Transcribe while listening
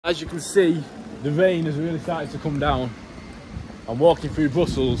as you can see, the rain has really started to come down. I'm walking through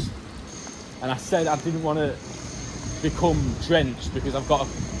Brussels, and I said I didn't want to become drenched because I've got a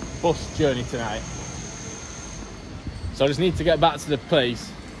bus journey tonight. So I just need to get back to the place,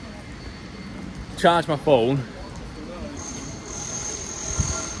 charge my phone,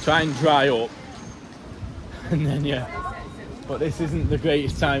 try and dry up, and then yeah. But this isn't the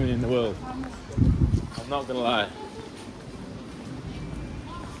greatest timing in the world, I'm not gonna lie.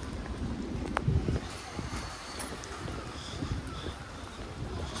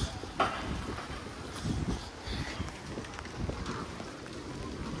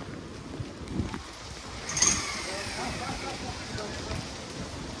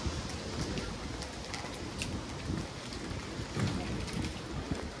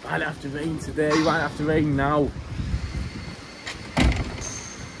 Might have to rain today, might have to rain now.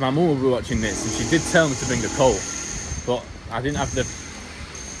 My mum will be watching this and she did tell me to bring a coat, but I didn't have the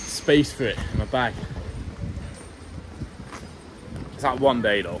space for it in my bag. It's like one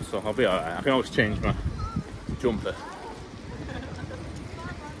day though, so I'll be alright. I can always change my jumper.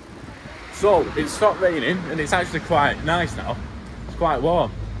 So it stopped raining and it's actually quite nice now. It's quite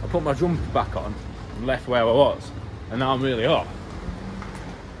warm. I put my jumper back on and left where I was, and now I'm really hot.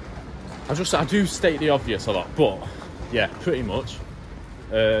 I do state the obvious a lot, but yeah, pretty much.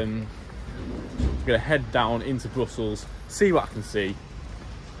 I'm gonna head down into Brussels, see what I can see.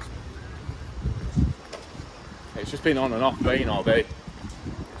 It's just been on and off rain all day,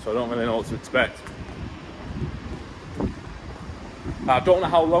 so I don't really know what to expect. I don't know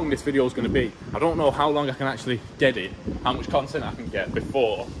how long this video is going to be. I don't know how long I can actually get it, how much content I can get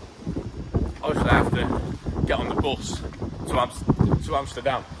before. Obviously I have to get on the bus to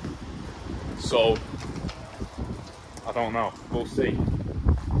Amsterdam. So, I don't know, we'll see. In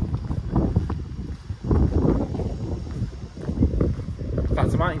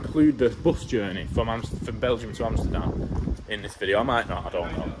fact, I might include the bus journey from Belgium to Amsterdam in this video. I might not, I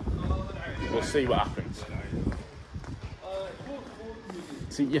don't know. We'll see what happens.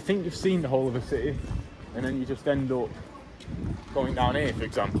 See, you think you've seen the whole of the city, and then you just end up going down here, for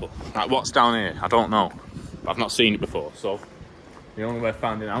example. Like, what's down here? I don't know. I've not seen it before, so the only way of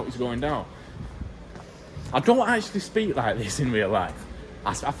finding out is going down. I don't actually speak like this in real life.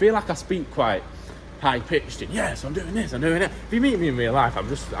 I feel like I speak quite high-pitched and yes, I'm doing this, I'm doing that. If you meet me in real life,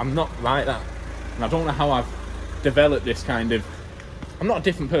 I'm not like that. And I don't know how I've developed this kind of... I'm not a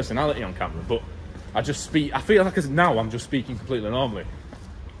different personality on camera, but I just speak... I feel like now I'm just speaking completely normally.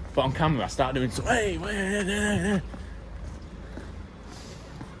 But on camera, I start doing so... Hey, wait.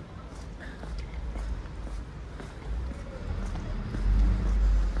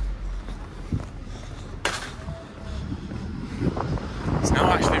 It's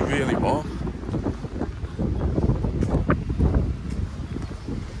now actually really warm.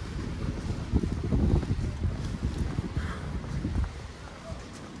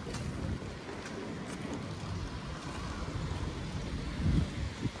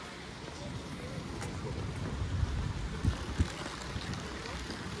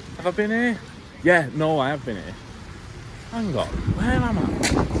 Have I been here? Yeah, no, I have been here. Hang on, where am I?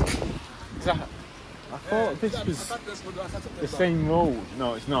 I thought this was the same road.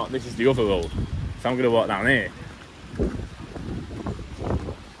 No, it's not. This is the other road. So I'm going to walk down here.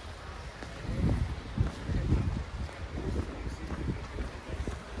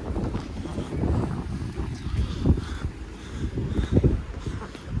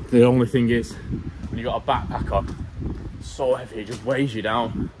 The only thing is, when you've got a backpack on, it's so heavy, it just weighs you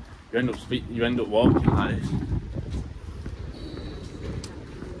down. You end up walking like this.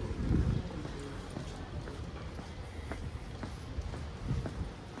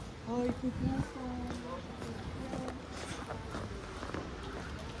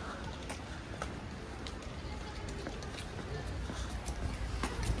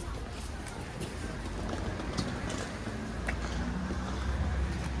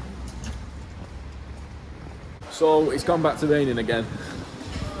 So it's gone back to raining again.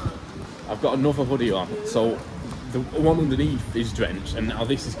 I've got another hoodie on, so the one underneath is drenched, and now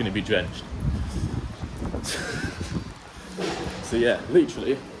this is going to be drenched. So yeah,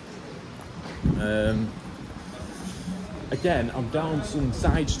 literally. Again, I'm down some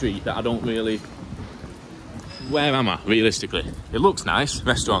side street that I don't really... Where am I, realistically? It looks nice,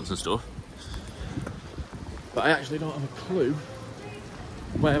 restaurants and stuff. But I actually don't have a clue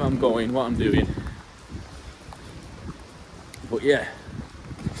where I'm going, what I'm doing. But yeah,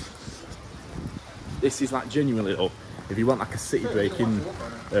 this is like genuinely though, if you want like a city break in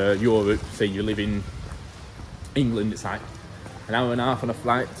Europe, say you live in England, it's like an hour and a half on a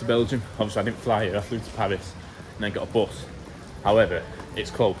flight to Belgium. Obviously I didn't fly here, I flew to Paris and then got a bus. However,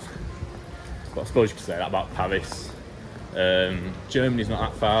 it's close. But I suppose you could say that about Paris. Germany's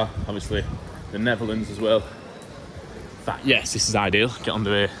not that far, obviously. The Netherlands as well. In fact, yes, this is ideal. Get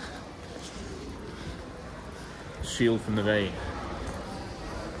under here. Shield from the rain.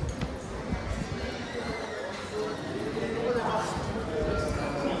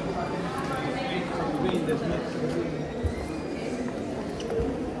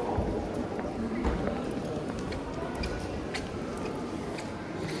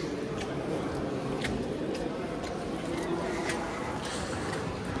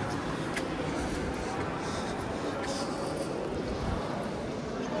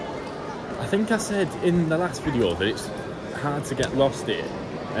 I think I said in the last video that it's hard to get lost here,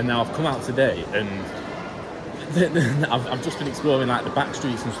 and now I've come out today and I've just been exploring like the back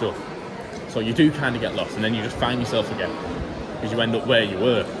streets and stuff, so you do kind of get lost and then you just find yourself again because you end up where you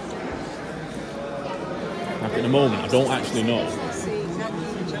were. Like at the moment I don't actually know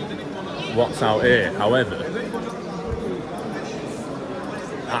what's out here, however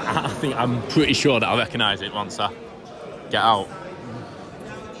I think I'm pretty sure that I'll recognise it once I get out.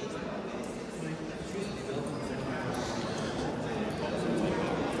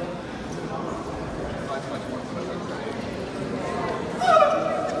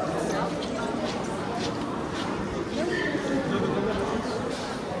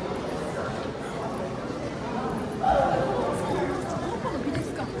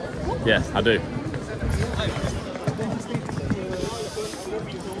 Yes, I do.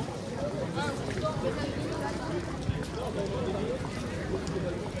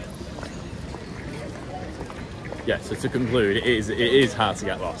 Yeah, so to conclude, it is hard to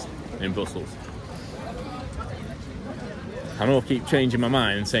get lost in Brussels. I know I keep changing my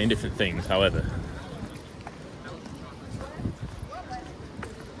mind and saying different things, however.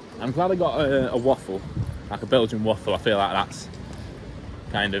 I'm glad I got a waffle, like a Belgian waffle. I feel like that's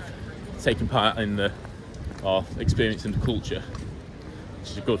kind of taking part in the, or experiencing the culture, which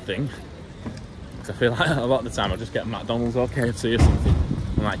is a good thing. Because I feel like a lot of the time I just get McDonald's or KFC or something,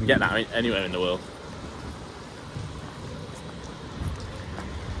 and I can get that anywhere in the world.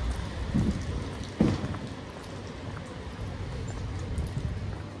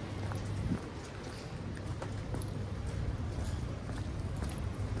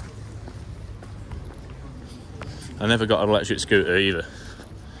 I never got an electric scooter either,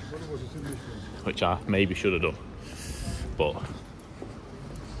 which I maybe should have done, but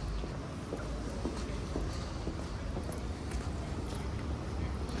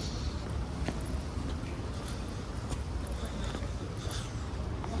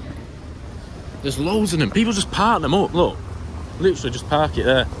there's loads of them. People just park them up, look, literally just park it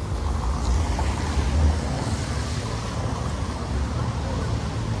there.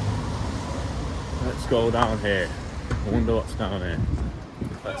 Let's go down here. I wonder what's down here.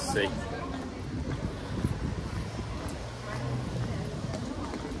 Let's see.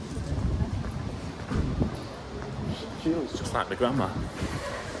 She looks just like the grandma.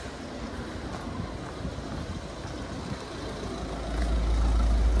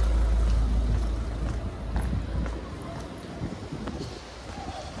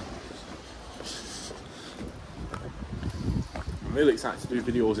 I'm really excited to do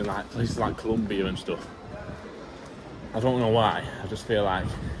videos in like places like Colombia and stuff. I don't know why, I just feel like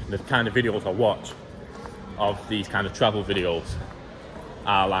the kind of videos I watch of these kind of travel videos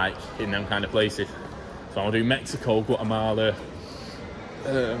are like in them kind of places. So I'll do Mexico, Guatemala,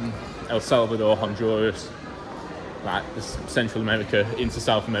 El Salvador, Honduras, like Central America, into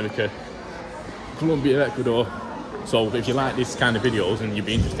South America, Colombia, Ecuador. So if you like this kind of videos and you'd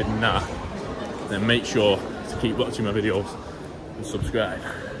be interested in that, then make sure to keep watching my videos and subscribe.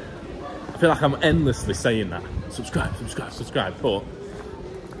 I feel like I'm endlessly saying that. Subscribe, subscribe, subscribe, but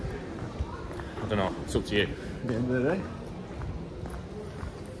I don't know, it's up to you. At the end of the day.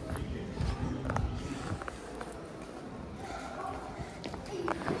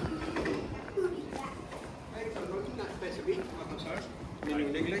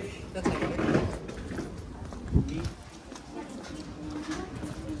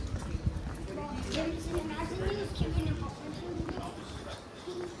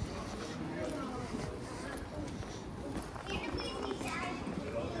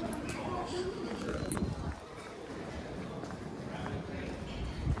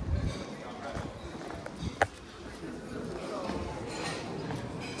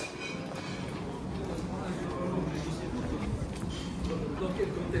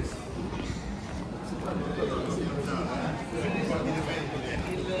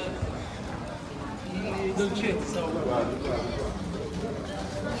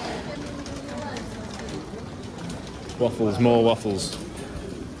 Waffles, more waffles.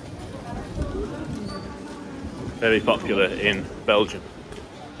 very popular in Belgium.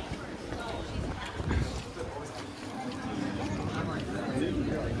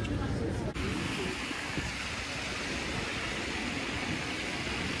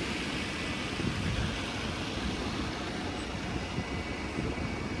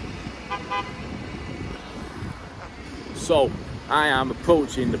 So I am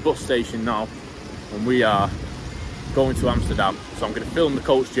approaching the bus station now, and we are going to Amsterdam. So I'm going to film the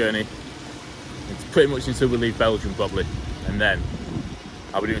coach journey. It's pretty much until we leave Belgium probably, and then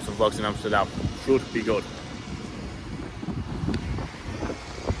I'll be doing some vlogs in Amsterdam. Should be good.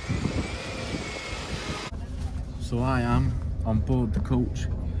 So I am on board the coach,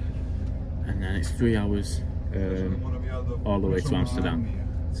 and then it's 3 hours all the way to Amsterdam.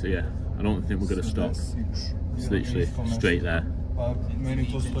 So yeah, I don't think we're going to stop. It's literally straight there.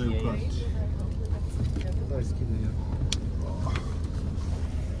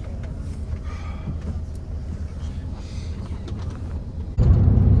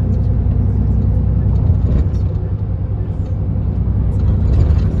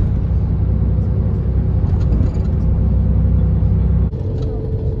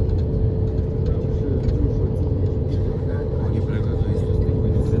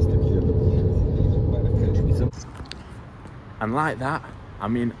 And like that,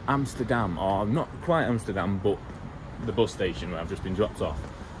 I'm in Amsterdam, or not quite Amsterdam, but the bus station where I've just been dropped off.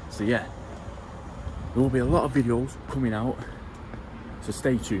 So yeah, there will be a lot of videos coming out, so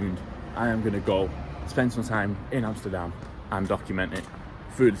stay tuned. I am going to go spend some time in Amsterdam and document it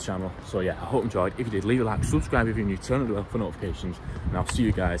through the channel. So yeah, I hope you enjoyed. If you did, leave a like, subscribe if you're new, turn on the bell for notifications, and I'll see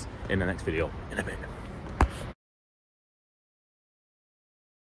you guys in the next video in a bit.